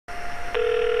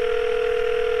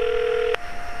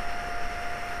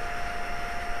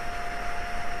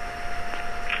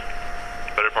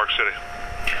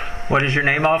What is your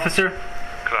name, officer?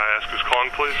 Can I ask who's calling,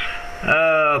 please?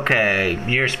 Okay.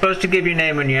 You're supposed to give your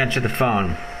name when you answer the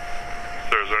phone.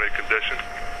 Sir, is there any condition?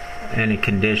 Any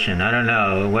condition? I don't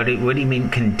know. What do you mean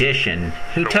condition?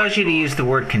 Who tells you to use the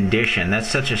word condition? That's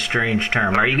such a strange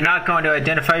term. Are you not going to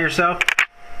identify yourself?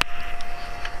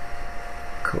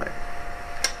 Click.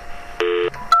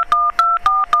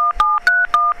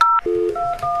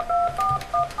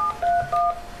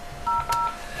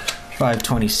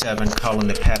 $527, calling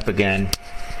the PEP again.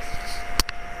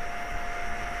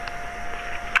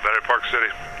 Battery Park City.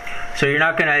 So you're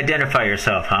not going to identify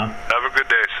yourself, huh? Have a good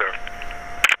day, sir.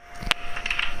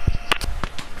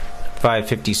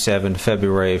 557,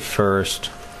 February 1st,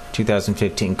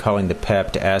 2015, calling the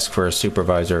PEP to ask for a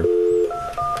supervisor.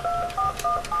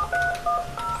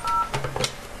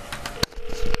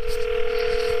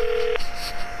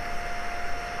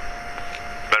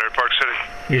 Battery Park City.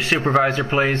 Your supervisor,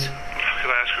 please. Can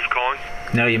I ask who's calling?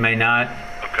 No, you may not.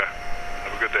 Okay.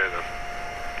 Have a good day, then.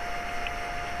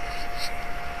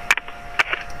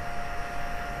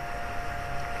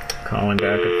 Calling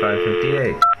back at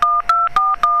 558.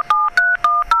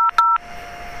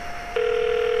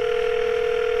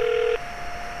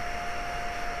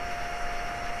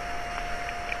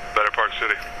 Battery Park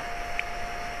City.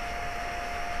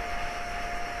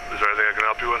 Is there anything I can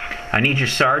help you with? I need your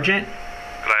sergeant.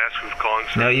 Can I ask who's calling,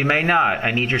 sir? No, you may not.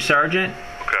 I need your sergeant.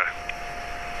 Okay.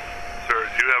 Sir,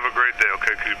 you have a great day,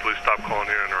 okay? Could you please stop calling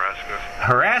here and harassing us?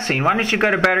 Harassing? Why don't you go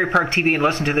to BatteryPark.TV and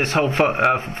listen to this whole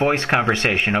voice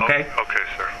conversation, okay? Oh, okay,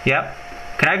 sir. Yep.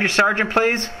 Can I have your sergeant,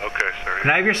 please? Okay, sir.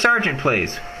 Can I have your sergeant,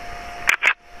 please?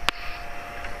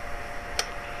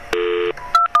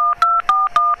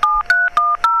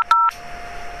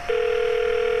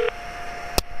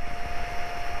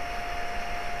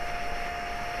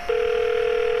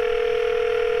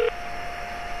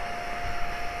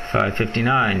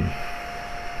 $559.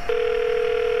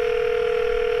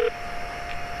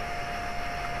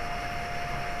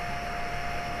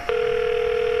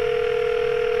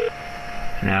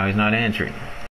 Now he's not answering.